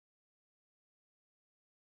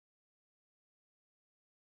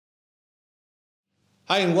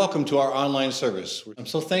Hi, and welcome to our online service. I'm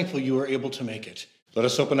so thankful you were able to make it. Let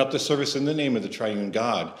us open up the service in the name of the triune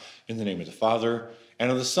God, in the name of the Father,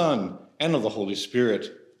 and of the Son, and of the Holy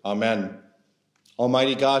Spirit. Amen.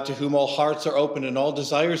 Almighty God, to whom all hearts are open and all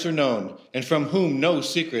desires are known, and from whom no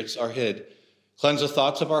secrets are hid, cleanse the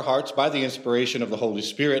thoughts of our hearts by the inspiration of the Holy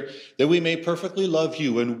Spirit, that we may perfectly love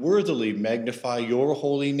you and worthily magnify your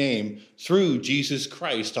holy name through Jesus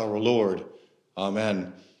Christ our Lord.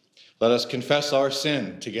 Amen. Let us confess our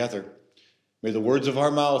sin together. May the words of our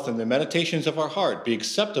mouth and the meditations of our heart be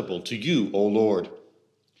acceptable to you, O Lord.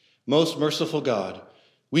 Most merciful God,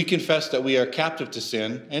 we confess that we are captive to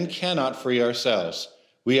sin and cannot free ourselves.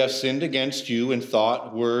 We have sinned against you in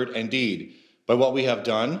thought, word, and deed, by what we have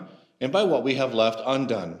done and by what we have left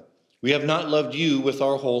undone. We have not loved you with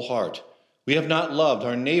our whole heart. We have not loved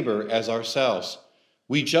our neighbor as ourselves.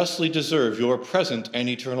 We justly deserve your present and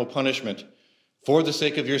eternal punishment. For the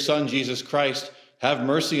sake of your Son, Jesus Christ, have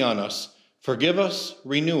mercy on us, forgive us,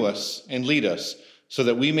 renew us, and lead us, so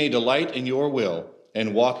that we may delight in your will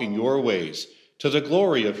and walk in your ways, to the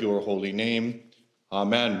glory of your holy name.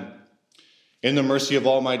 Amen. In the mercy of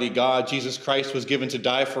Almighty God, Jesus Christ was given to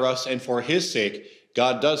die for us, and for his sake,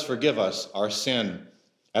 God does forgive us our sin.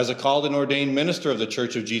 As a called and ordained minister of the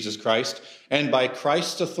Church of Jesus Christ, and by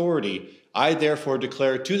Christ's authority, I therefore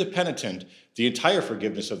declare to the penitent the entire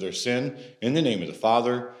forgiveness of their sin, in the name of the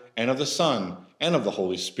Father, and of the Son, and of the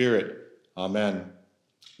Holy Spirit. Amen.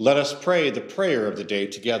 Let us pray the prayer of the day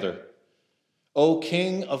together. O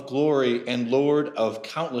King of glory and Lord of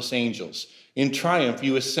countless angels, in triumph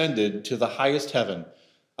you ascended to the highest heaven.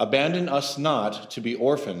 Abandon us not to be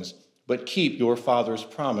orphans, but keep your Father's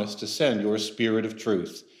promise to send your Spirit of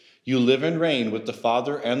truth. You live and reign with the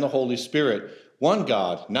Father and the Holy Spirit, one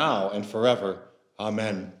God, now and forever.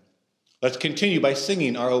 Amen. Let's continue by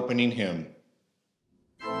singing our opening hymn.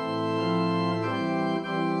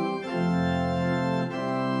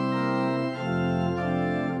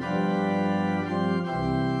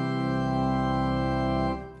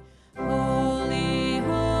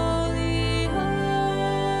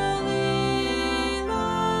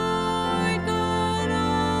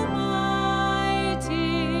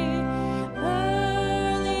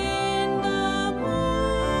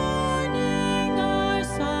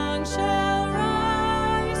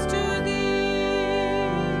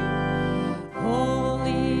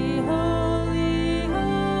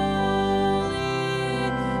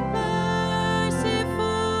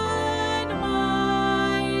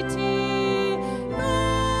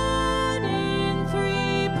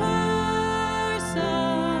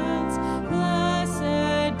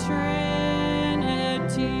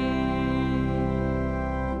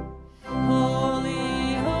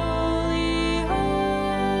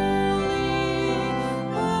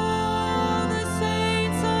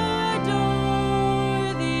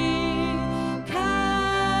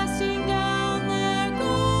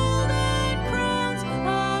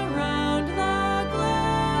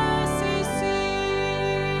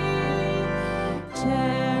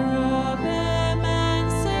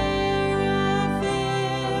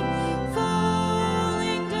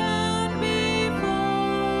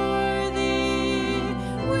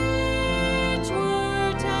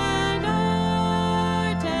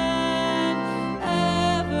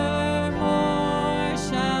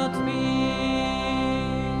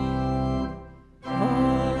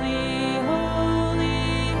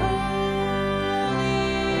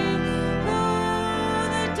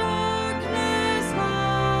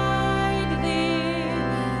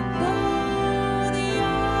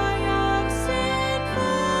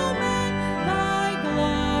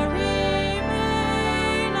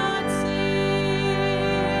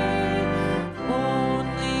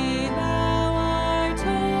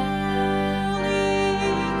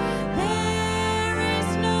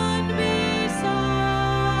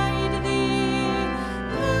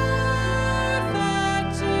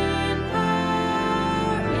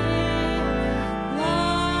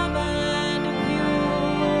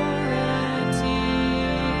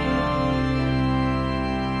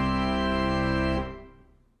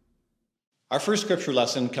 Our first scripture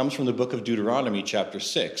lesson comes from the book of Deuteronomy, chapter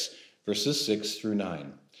 6, verses 6 through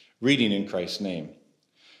 9, reading in Christ's name.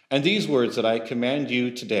 And these words that I command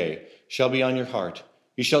you today shall be on your heart.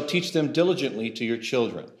 You shall teach them diligently to your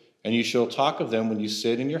children, and you shall talk of them when you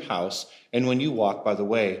sit in your house, and when you walk by the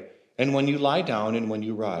way, and when you lie down, and when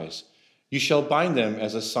you rise. You shall bind them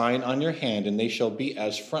as a sign on your hand, and they shall be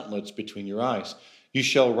as frontlets between your eyes. You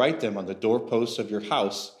shall write them on the doorposts of your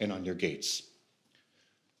house and on your gates.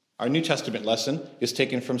 Our New Testament lesson is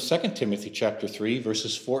taken from 2 Timothy chapter 3,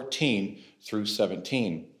 verses 14 through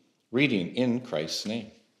 17, reading in Christ's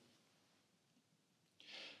name.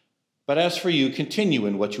 But as for you, continue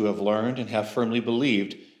in what you have learned and have firmly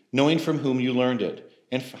believed, knowing from whom you learned it,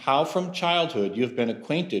 and how from childhood you have been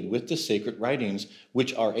acquainted with the sacred writings,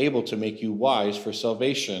 which are able to make you wise for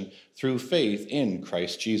salvation through faith in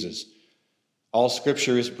Christ Jesus. All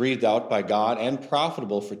Scripture is breathed out by God and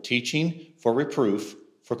profitable for teaching, for reproof,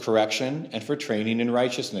 for correction, and for training in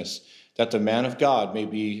righteousness, that the man of God may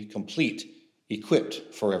be complete,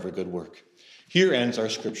 equipped for every good work. Here ends our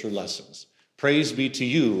Scripture lessons. Praise be to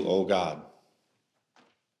you, O God.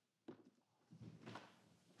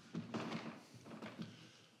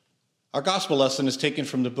 Our gospel lesson is taken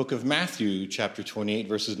from the book of Matthew, chapter 28,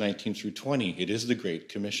 verses 19 through 20. It is the Great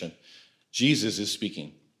Commission. Jesus is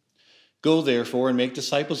speaking. Go, therefore, and make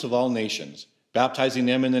disciples of all nations, baptizing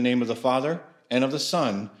them in the name of the Father, and of the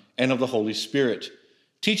Son, and of the Holy Spirit,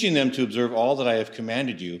 teaching them to observe all that I have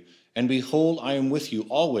commanded you, and behold, I am with you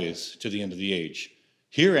always to the end of the age.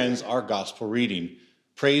 Here ends our gospel reading.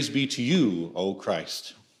 Praise be to you, O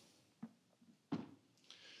Christ.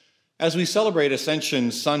 As we celebrate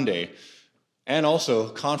Ascension Sunday and also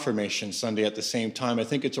Confirmation Sunday at the same time, I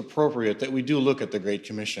think it's appropriate that we do look at the Great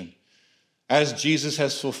Commission. As Jesus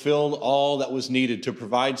has fulfilled all that was needed to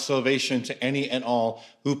provide salvation to any and all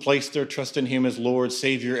who placed their trust in him as Lord,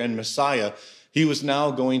 Savior, and Messiah, he was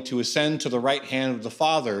now going to ascend to the right hand of the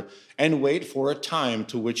Father and wait for a time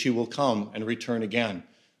to which he will come and return again.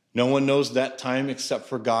 No one knows that time except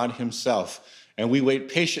for God himself. And we wait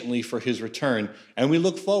patiently for his return, and we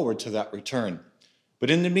look forward to that return. But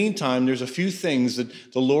in the meantime, there's a few things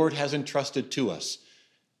that the Lord has entrusted to us.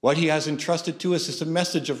 What he has entrusted to us is a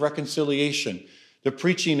message of reconciliation, the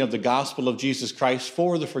preaching of the gospel of Jesus Christ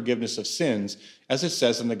for the forgiveness of sins, as it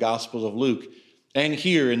says in the Gospel of Luke. And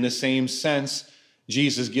here, in the same sense,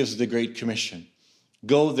 Jesus gives the Great Commission.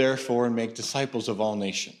 Go, therefore, and make disciples of all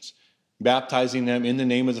nations, baptizing them in the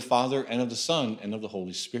name of the Father, and of the Son, and of the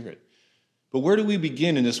Holy Spirit. But where do we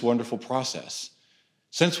begin in this wonderful process?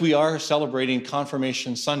 Since we are celebrating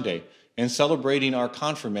Confirmation Sunday and celebrating our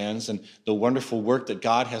confirmands and the wonderful work that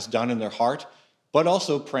God has done in their heart, but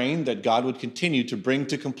also praying that God would continue to bring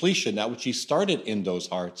to completion that which he started in those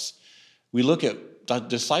hearts, we look at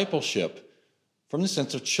discipleship from the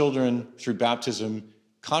sense of children through baptism,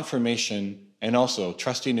 confirmation, and also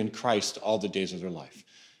trusting in Christ all the days of their life.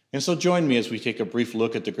 And so join me as we take a brief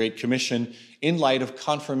look at the Great Commission in light of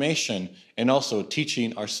confirmation and also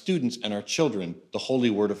teaching our students and our children the holy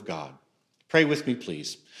word of God. Pray with me,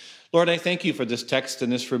 please. Lord, I thank you for this text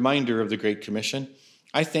and this reminder of the Great Commission.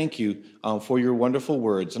 I thank you for your wonderful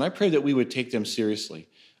words, and I pray that we would take them seriously.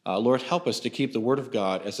 Lord, help us to keep the word of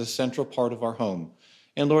God as a central part of our home.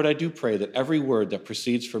 And Lord, I do pray that every word that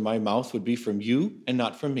proceeds from my mouth would be from you and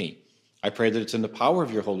not from me. I pray that it's in the power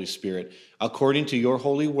of your Holy Spirit, according to your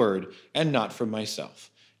holy word, and not from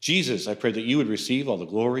myself. Jesus, I pray that you would receive all the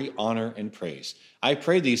glory, honor, and praise. I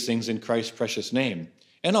pray these things in Christ's precious name.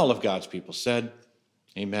 And all of God's people said,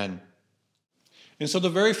 amen. And so the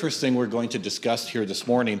very first thing we're going to discuss here this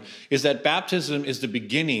morning is that baptism is the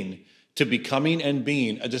beginning to becoming and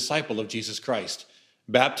being a disciple of Jesus Christ.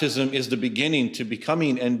 Baptism is the beginning to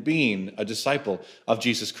becoming and being a disciple of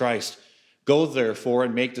Jesus Christ. Go, therefore,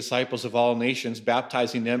 and make disciples of all nations,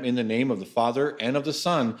 baptizing them in the name of the Father, and of the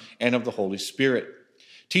Son, and of the Holy Spirit,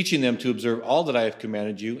 teaching them to observe all that I have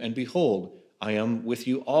commanded you, and behold, I am with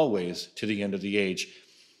you always to the end of the age.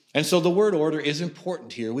 And so the word order is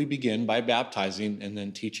important here. We begin by baptizing and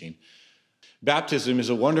then teaching. Baptism is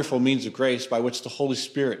a wonderful means of grace by which the Holy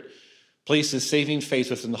Spirit places saving faith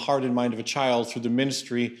within the heart and mind of a child through the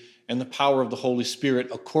ministry and the power of the Holy Spirit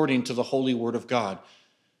according to the holy word of God.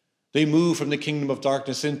 They move from the kingdom of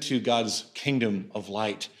darkness into God's kingdom of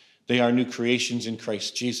light. They are new creations in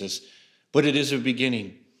Christ Jesus. But it is a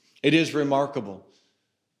beginning. It is remarkable.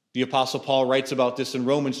 The Apostle Paul writes about this in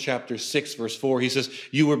Romans chapter 6, verse 4. He says,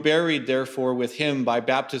 you were buried, therefore, with him by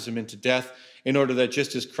baptism into death, in order that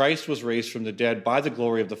just as Christ was raised from the dead by the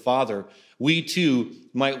glory of the Father, we too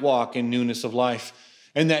might walk in newness of life.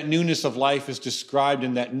 And that newness of life is described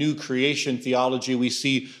in that new creation theology we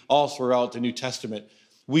see all throughout the New Testament.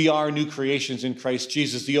 We are new creations in Christ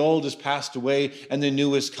Jesus. The old has passed away and the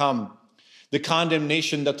new has come. The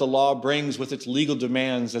condemnation that the law brings with its legal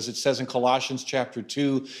demands, as it says in Colossians chapter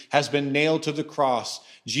 2, has been nailed to the cross.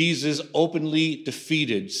 Jesus openly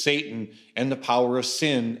defeated Satan and the power of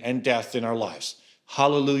sin and death in our lives.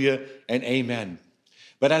 Hallelujah and amen.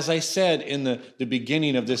 But as I said in the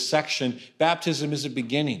beginning of this section, baptism is a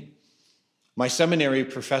beginning. My seminary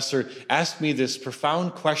professor asked me this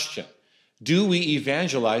profound question: do we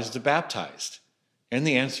evangelize the baptized? And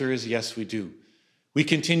the answer is yes, we do. We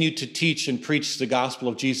continue to teach and preach the gospel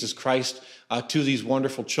of Jesus Christ to these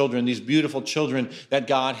wonderful children, these beautiful children that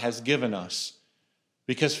God has given us.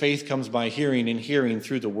 Because faith comes by hearing, and hearing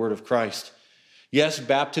through the word of Christ. Yes,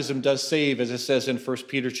 baptism does save, as it says in 1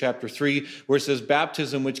 Peter chapter 3, where it says,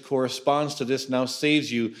 baptism which corresponds to this now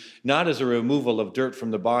saves you, not as a removal of dirt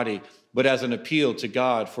from the body, but as an appeal to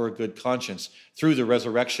God for a good conscience through the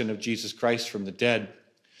resurrection of Jesus Christ from the dead.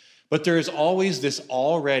 But there is always this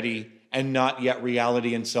already and not yet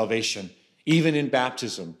reality in salvation, even in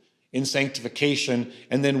baptism, in sanctification,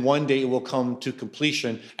 and then one day it will come to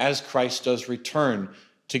completion as Christ does return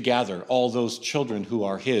to gather all those children who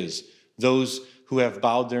are his, those who have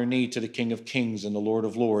bowed their knee to the King of Kings and the Lord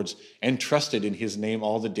of Lords and trusted in his name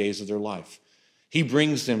all the days of their life. He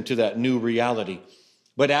brings them to that new reality.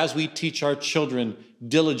 But as we teach our children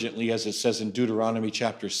diligently, as it says in Deuteronomy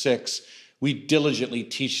chapter 6, we diligently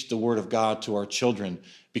teach the word of God to our children,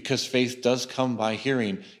 because faith does come by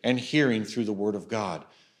hearing, and hearing through the word of God.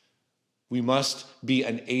 We must be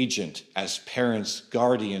an agent as parents,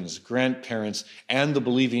 guardians, grandparents, and the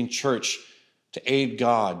believing church to aid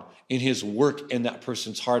God in his work in that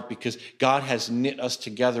person's heart, because God has knit us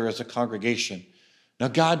together as a congregation. Now,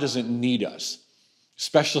 God doesn't need us,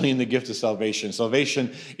 especially in the gift of salvation.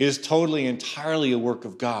 Salvation is totally, entirely a work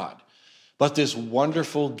of God. But this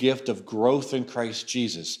wonderful gift of growth in Christ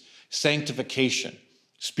Jesus, sanctification,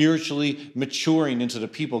 spiritually maturing into the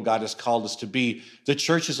people God has called us to be, the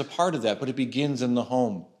church is a part of that, but it begins in the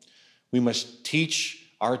home. We must teach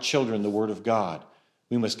our children the word of God.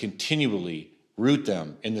 We must continually root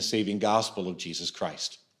them in the saving gospel of Jesus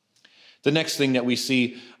Christ. The next thing that we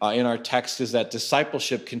see in our text is that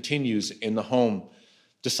discipleship continues in the home.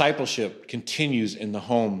 Discipleship continues in the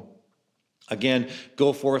home. Again,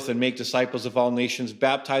 go forth and make disciples of all nations,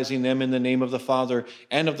 baptizing them in the name of the Father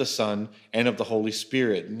and of the Son and of the Holy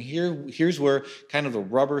Spirit. And here's where kind of the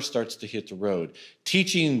rubber starts to hit the road.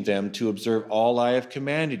 Teaching them to observe all I have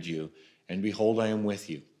commanded you, and behold, I am with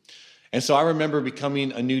you. And so I remember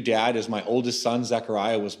becoming a new dad as my oldest son,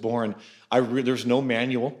 Zechariah, was born. There's no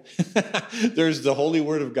manual. There's the Holy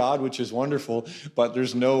Word of God, which is wonderful, but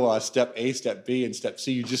there's no step A, step B, and step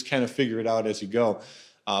C. You just kind of figure it out as you go.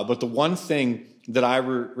 But the one thing that I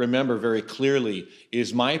remember very clearly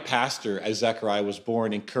is my pastor, as Zechariah was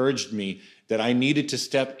born, encouraged me that I needed to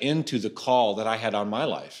step into the call that I had on my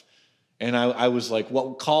life. And I was like,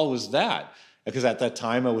 what call was that? Because at that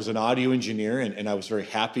time I was an audio engineer and I was very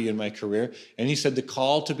happy in my career. And he said, the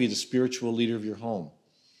call to be the spiritual leader of your home.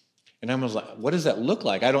 And I was like, what does that look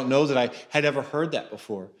like? I don't know that I had ever heard that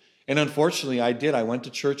before. And unfortunately, I did. I went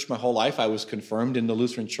to church my whole life. I was confirmed in the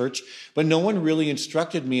Lutheran church, but no one really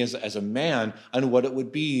instructed me as a man on what it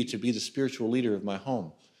would be to be the spiritual leader of my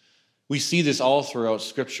home. We see this all throughout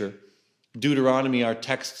Scripture. Deuteronomy, our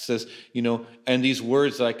text says, and these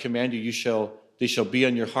words that I command you, they shall be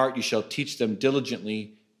on your heart. You shall teach them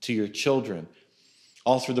diligently to your children.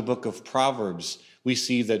 All through the book of Proverbs, we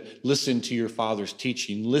see that listen to your father's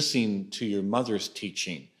teaching, listen to your mother's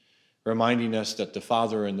teaching, reminding us that the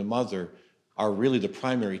father and the mother are really the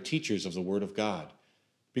primary teachers of the Word of God.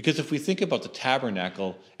 Because if we think about the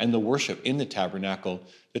tabernacle and the worship in the tabernacle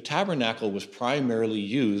was primarily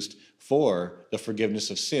used for the forgiveness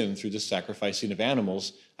of sin through the sacrificing of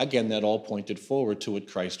animals. Again, that all pointed forward to what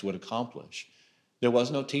Christ would accomplish. There was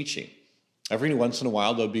no teaching. Every once in a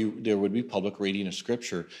while, there would be public reading of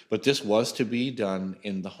Scripture, but this was to be done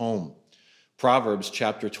in the home. Proverbs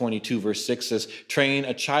chapter 22, verse 6 says, train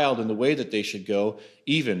a child in the way that they should go,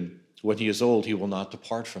 even when he is old, he will not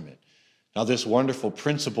depart from it. Now, this wonderful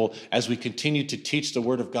principle, as we continue to teach the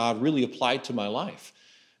Word of God, really applied to my life.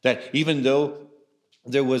 That even though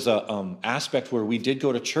there was an aspect where we did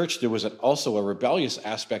go to church, there was also a rebellious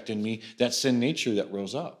aspect in me, that sin nature that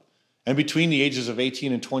rose up. And between the ages of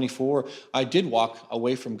 18 and 24, I did walk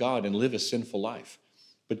away from God and live a sinful life.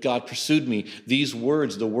 But God pursued me. These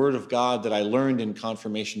words, the Word of God that I learned in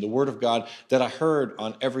confirmation, the Word of God that I heard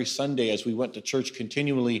on every Sunday as we went to church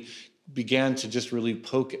continually, began to just really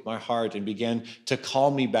poke at my heart and began to call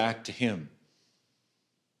me back to Him.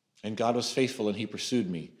 And God was faithful and He pursued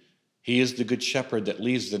me. He is the good shepherd that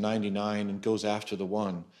leaves the 99 and goes after the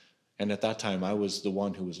one. And at that time, I was the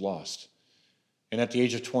one who was lost. And at the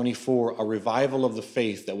age of 24, a revival of the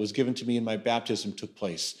faith that was given to me in my baptism took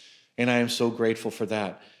place. And I am so grateful for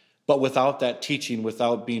that. But without that teaching,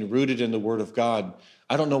 without being rooted in the Word of God,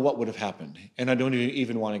 I don't know what would have happened. And I don't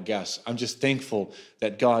even want to guess. I'm just thankful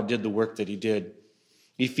that God did the work that He did.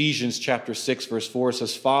 Ephesians chapter 6, verse 4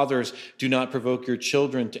 says, fathers, do not provoke your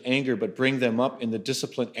children to anger, but bring them up in the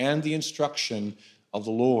discipline and the instruction of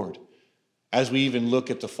the Lord. As we even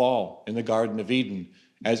look at the fall in the Garden of Eden,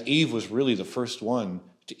 as Eve was really the first one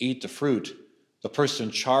to eat the fruit, The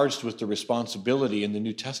person charged with the responsibility in the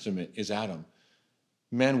New Testament is Adam.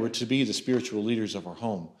 Men were to be the spiritual leaders of our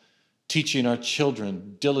home, teaching our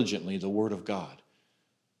children diligently the Word of God,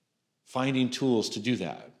 finding tools to do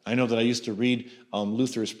that. I know that I used to read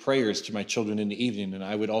Luther's prayers to my children in the evening, and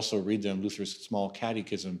I would also read them Luther's small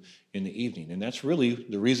catechism in the evening. And that's really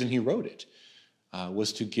the reason he wrote it,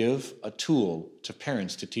 was to give a tool to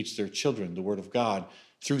parents to teach their children the Word of God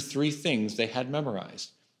through three things they had memorized: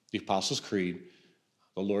 the Apostles' Creed,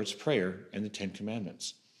 the Lord's Prayer, and the Ten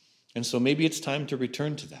Commandments. And so maybe it's time to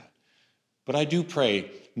return to that. But I do pray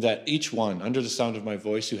that each one, under the sound of my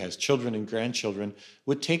voice, who has children and grandchildren,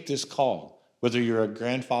 would take this call, whether you're a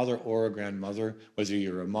grandfather or a grandmother, whether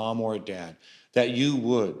you're a mom or a dad, that you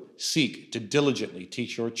would seek to diligently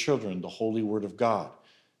teach your children the holy Word of God,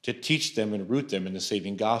 to teach them and root them in the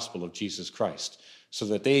saving gospel of Jesus Christ, so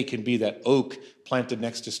that they can be that oak planted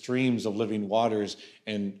next to streams of living waters,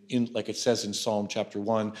 and like it says in Psalm chapter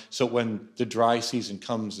 1, so when the dry season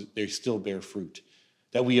comes, they still bear fruit.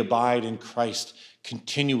 That we abide in Christ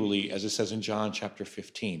continually, as it says in John chapter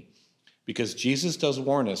 15. Because Jesus does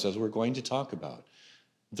warn us, as we're going to talk about,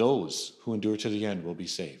 those who endure to the end will be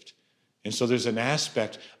saved. And so there's an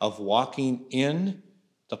aspect of walking in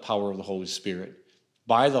the power of the Holy Spirit,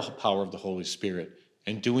 by the power of the Holy Spirit,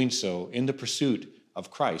 and doing so in the pursuit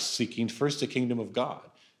of Christ, seeking first the kingdom of God,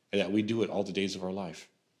 and that we do it all the days of our life.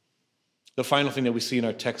 The final thing that we see in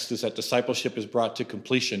our text is that discipleship is brought to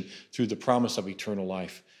completion through the promise of eternal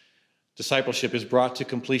life. Discipleship is brought to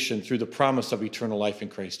completion through the promise of eternal life in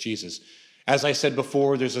Christ Jesus. As I said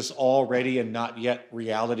before, there's this already and not yet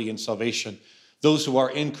reality in salvation. Those who are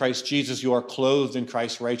in Christ Jesus, you are clothed in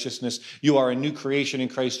Christ's righteousness. You are a new creation in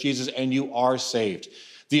Christ Jesus, and you are saved.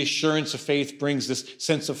 The assurance of faith brings this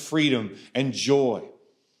sense of freedom and joy.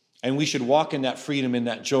 And we should walk in that freedom, in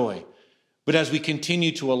that joy. But as we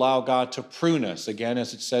continue to allow God to prune us, again,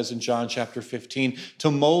 as it says in John chapter 15, to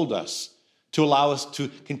mold us, to allow us to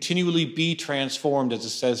continually be transformed, as it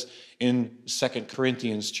says in 2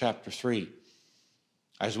 Corinthians chapter 3,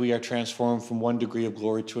 as we are transformed from one degree of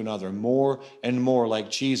glory to another, more and more like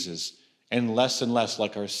Jesus and less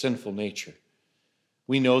like our sinful nature.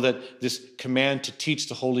 We know that this command to teach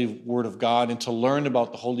the holy Word of God and to learn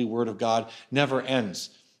about the holy Word of God never ends.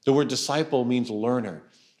 The word disciple means learner.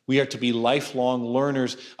 We are to be lifelong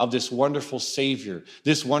learners of this wonderful Savior,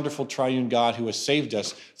 this wonderful triune God who has saved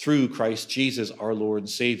us through Christ Jesus, our Lord and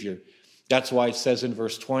Savior. That's why it says in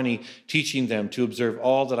verse 20, teaching them to observe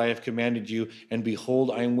all that I have commanded you, and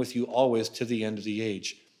behold, I am with you always to the end of the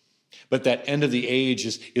age. But that end of the age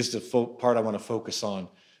is the part I want to focus on,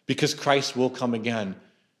 because Christ will come again.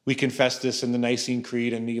 We confess this in the Nicene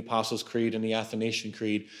Creed and the Apostles' Creed and the Athanasian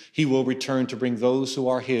Creed. He will return to bring those who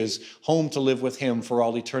are his home to live with him for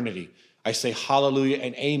all eternity. I say hallelujah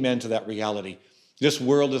and amen to that reality. This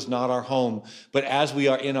world is not our home, but as we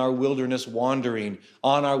are in our wilderness wandering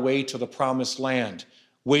on our way to the promised land,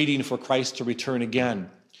 waiting for Christ to return again,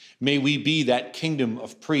 may we be that kingdom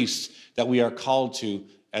of priests that we are called to,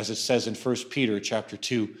 as it says in 1 Peter chapter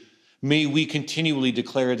 2. May we continually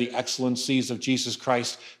declare the excellencies of Jesus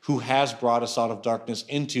Christ, who has brought us out of darkness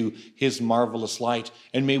into his marvelous light.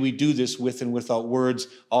 And may we do this with and without words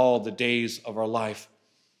all the days of our life.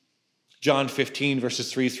 John 15,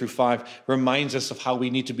 verses 3 through 5, reminds us of how we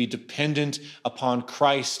need to be dependent upon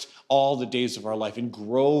Christ all the days of our life and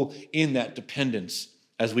grow in that dependence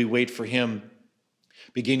as we wait for him.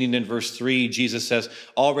 Beginning in verse 3, Jesus says,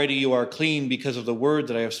 already you are clean because of the word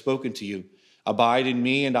that I have spoken to you. Abide in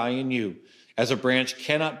me and I in you. As a branch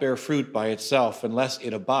cannot bear fruit by itself unless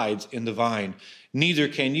it abides in the vine, neither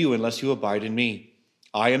can you unless you abide in me.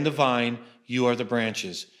 I am the vine, you are the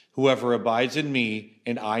branches. Whoever abides in me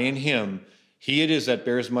and I in him, he it is that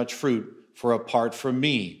bears much fruit, for apart from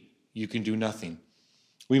me, you can do nothing.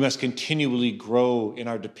 We must continually grow in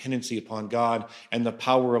our dependency upon God and the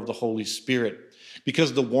power of the Holy Spirit.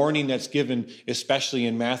 Because the warning that's given, especially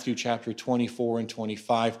in Matthew chapter 24 and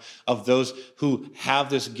 25, of those who have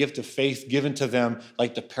this gift of faith given to them,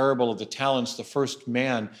 like the parable of the talents, the first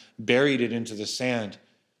man buried it into the sand.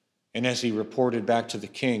 And as he reported back to the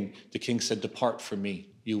king said, depart from me,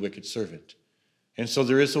 you wicked servant. And so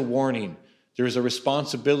there is a warning. There is a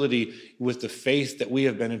responsibility with the faith that we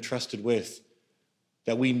have been entrusted with,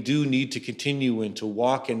 that we do need to continue and to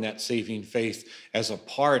walk in that saving faith as a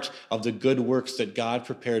part of the good works that God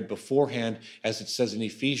prepared beforehand, as it says in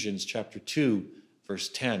Ephesians chapter 2, verse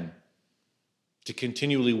 10, to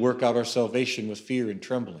continually work out our salvation with fear and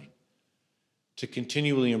trembling, to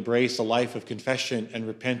continually embrace a life of confession and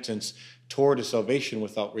repentance toward a salvation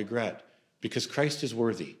without regret, because Christ is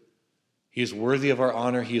worthy. He is worthy of our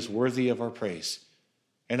honor. He is worthy of our praise.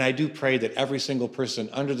 And I do pray that every single person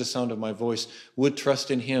under the sound of my voice would trust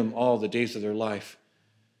in him all the days of their life.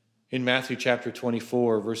 In Matthew chapter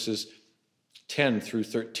 24, verses 10 through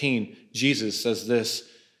 13, Jesus says this,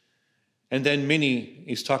 and then many,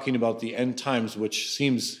 he's talking about the end times, which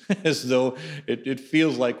seems as though it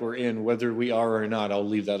feels like we're in, whether we are or not. I'll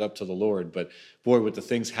leave that up to the Lord. But boy, with the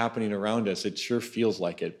things happening around us, it sure feels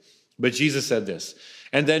like it. But Jesus said this,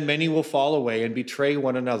 and then many will fall away and betray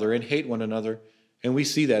one another and hate one another. And we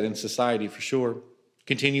see that in society for sure.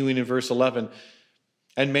 Continuing in verse 11,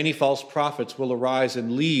 and many false prophets will arise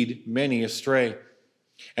and lead many astray.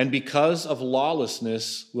 And because of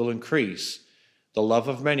lawlessness will increase, the love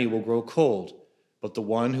of many will grow cold, but the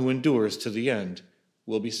one who endures to the end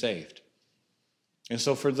will be saved. And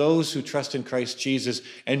so for those who trust in Christ Jesus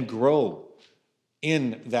and grow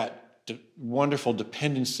in that wonderful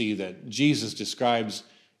dependency that Jesus describes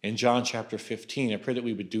in John chapter 15, I pray that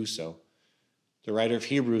we would do so. The writer of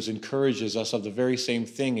Hebrews encourages us of the very same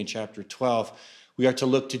thing in chapter 12. We are to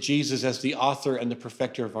look to Jesus as the author and the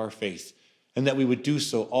perfecter of our faith, and that we would do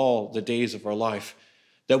so all the days of our life,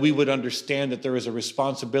 that we would understand that there is a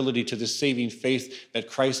responsibility to the saving faith that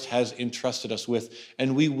Christ has entrusted us with,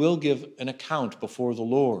 and we will give an account before the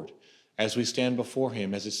Lord as we stand before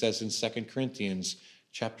him, as it says in 2 Corinthians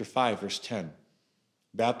chapter 5, verse 10.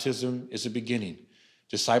 Baptism is a beginning.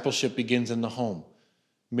 Discipleship begins in the home.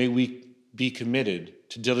 May we be committed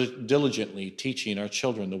to diligently teaching our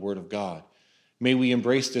children the Word of God. May we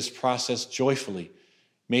embrace this process joyfully.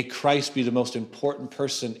 May Christ be the most important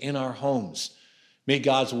person in our homes. May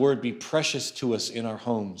God's Word be precious to us in our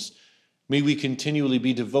homes. May we continually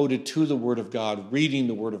be devoted to the Word of God, reading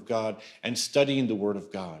the Word of God, and studying the Word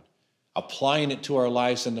of God, applying it to our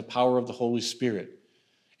lives in the power of the Holy Spirit,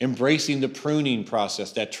 embracing the pruning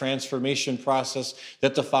process, that transformation process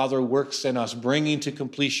that the Father works in us, bringing to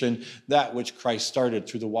completion that which Christ started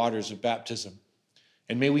through the waters of baptism.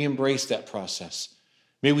 And may we embrace that process.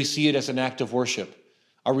 May we see it as an act of worship,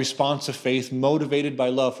 a response of faith motivated by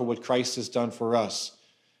love for what Christ has done for us.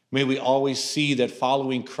 May we always see that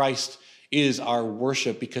following Christ is our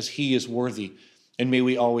worship because he is worthy. And may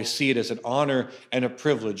we always see it as an honor and a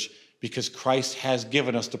privilege because Christ has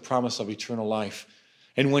given us the promise of eternal life.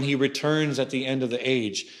 And when he returns at the end of the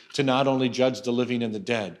age to not only judge the living and the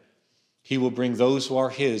dead, he will bring those who are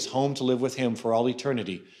his home to live with him for all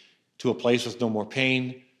eternity, to a place with no more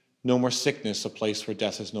pain, no more sickness, a place where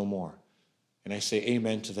death is no more. And I say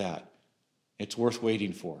amen to that. It's worth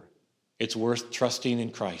waiting for. It's worth trusting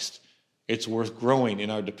in Christ. It's worth growing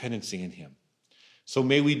in our dependency in him. So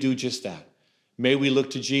may we do just that. May we look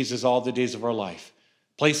to Jesus all the days of our life,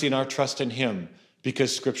 placing our trust in him,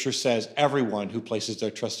 because Scripture says everyone who places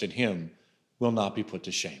their trust in him will not be put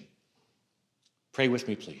to shame. Pray with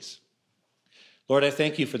me, please. Lord, I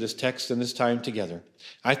thank you for this text and this time together.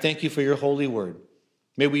 I thank you for your holy word.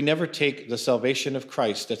 May we never take the salvation of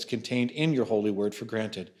Christ that's contained in your holy word for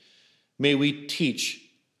granted. May we teach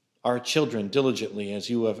our children diligently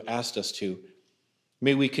as you have asked us to.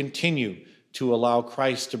 May we continue to allow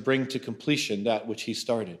Christ to bring to completion that which he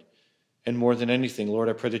started. And more than anything, Lord,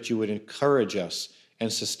 I pray that you would encourage us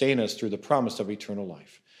and sustain us through the promise of eternal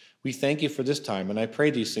life. We thank you for this time, and I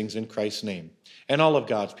pray these things in Christ's name. And all of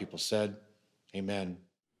God's people said, amen.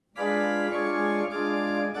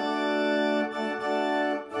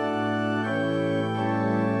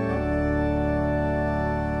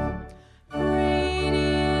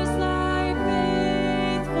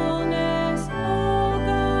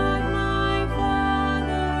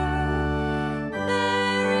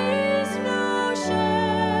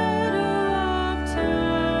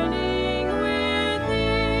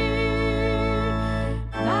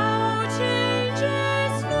 Thou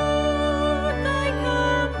changest not thy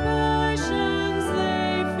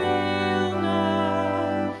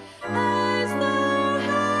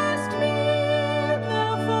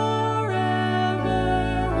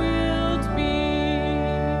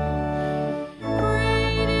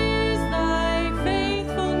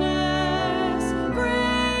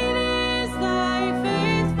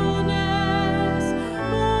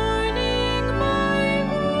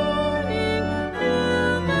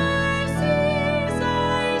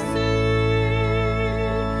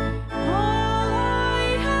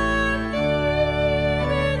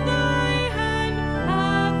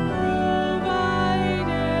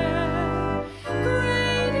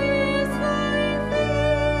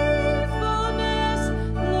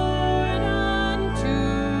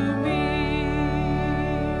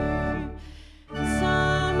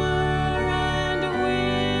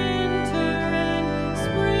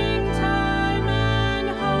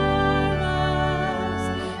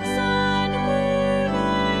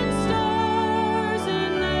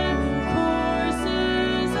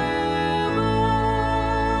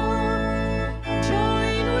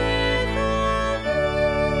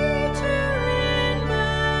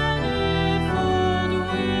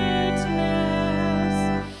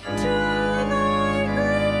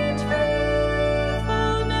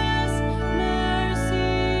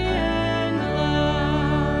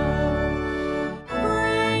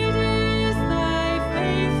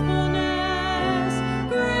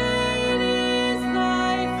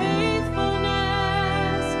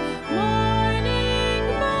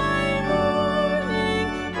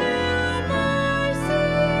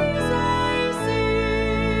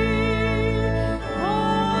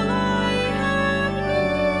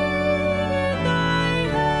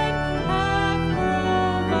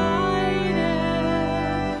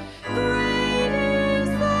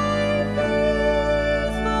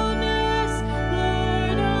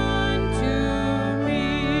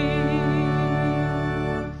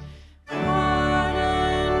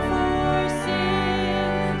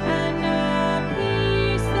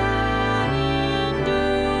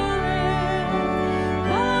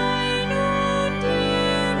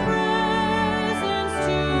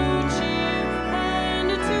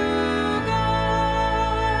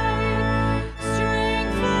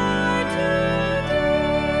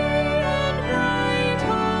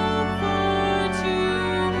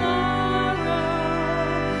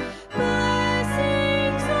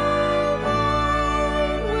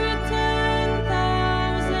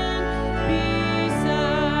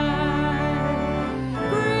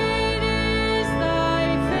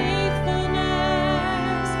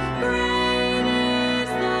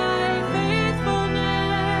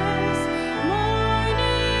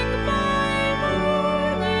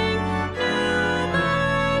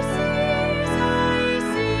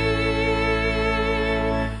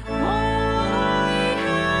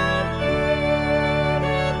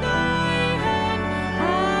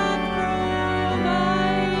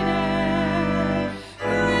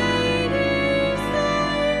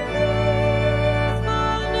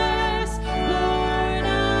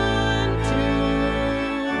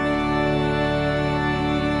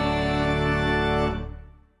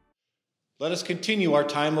Let us continue our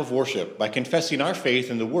time of worship by confessing our faith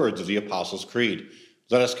in the words of the Apostles' Creed.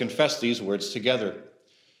 Let us confess these words together.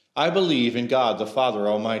 I believe in God the Father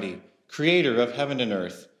Almighty, creator of heaven and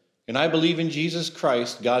earth, and I believe in Jesus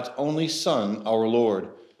Christ, God's only Son, our Lord,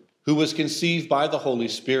 who was conceived by the Holy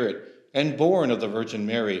Spirit and born of the Virgin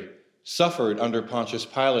Mary, suffered under Pontius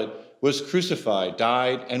Pilate, was crucified,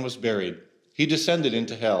 died, and was buried. He descended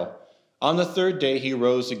into hell. On the third day he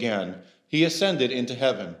rose again. He ascended into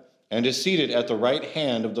heaven and is seated at the right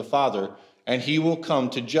hand of the Father, and he will come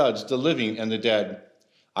to judge the living and the dead.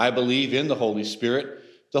 I believe in the Holy Spirit,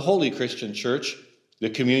 the holy Christian Church, the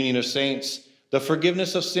communion of saints, the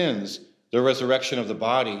forgiveness of sins, the resurrection of the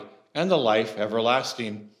body, and the life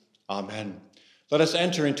everlasting. Amen. Let us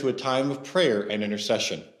enter into a time of prayer and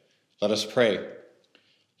intercession. Let us pray.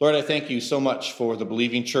 Lord, I thank you so much for the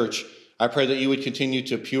believing church. I pray that you would continue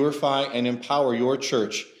to purify and empower your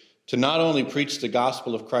church to not only preach the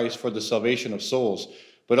gospel of Christ for the salvation of souls,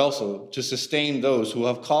 but also to sustain those who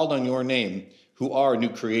have called on your name, who are new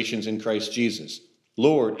creations in Christ Jesus.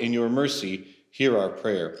 Lord, in your mercy, hear our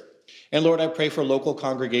prayer. And Lord, I pray for local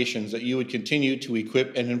congregations that you would continue to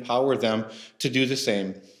equip and empower them to do the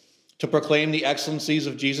same, to proclaim the excellencies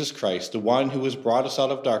of Jesus Christ, the one who has brought us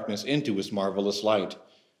out of darkness into his marvelous light.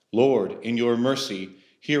 Lord, in your mercy,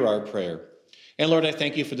 hear our prayer. And Lord, I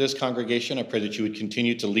thank you for this congregation. I pray that you would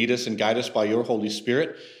continue to lead us and guide us by your Holy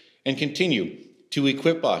Spirit and continue to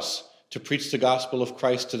equip us to preach the gospel of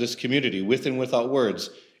Christ to this community with and without words,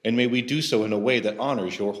 and may we do so in a way that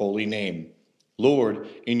honors your holy name. Lord,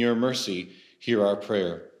 in your mercy, hear our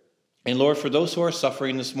prayer. And Lord, for those who are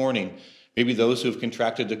suffering this morning, maybe those who have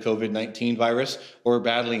contracted the COVID-19 virus or are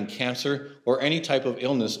battling cancer or any type of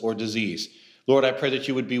illness or disease, Lord, I pray that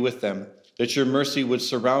you would be with them, that your mercy would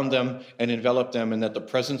surround them and envelop them, and that the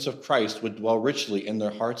presence of Christ would dwell richly in their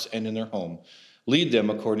hearts and in their home. Lead them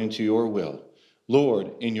according to your will.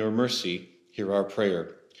 Lord, in your mercy, hear our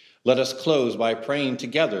prayer. Let us close by praying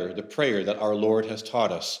together the prayer that our Lord has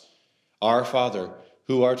taught us. Our Father,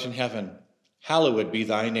 who art in heaven, hallowed be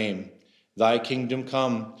thy name. Thy kingdom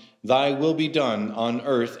come, thy will be done on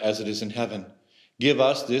earth as it is in heaven. Give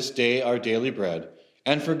us this day our daily bread,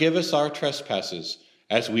 and forgive us our trespasses,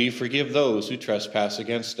 as we forgive those who trespass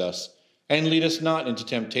against us. And lead us not into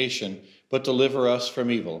temptation, but deliver us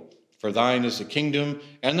from evil. For thine is the kingdom,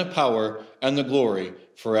 and the power, and the glory,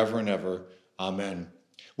 forever and ever. Amen.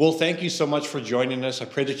 Well, thank you so much for joining us. I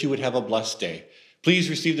pray that you would have a blessed day. Please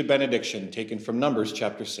receive the benediction taken from Numbers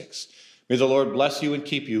chapter 6. May the Lord bless you and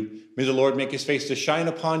keep you. May the Lord make his face to shine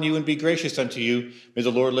upon you and be gracious unto you. May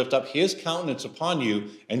the Lord lift up his countenance upon you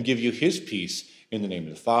and give you his peace. In the name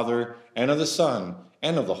of the Father, and of the Son,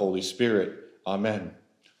 and of the Holy Spirit. Amen.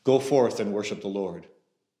 Go forth and worship the Lord.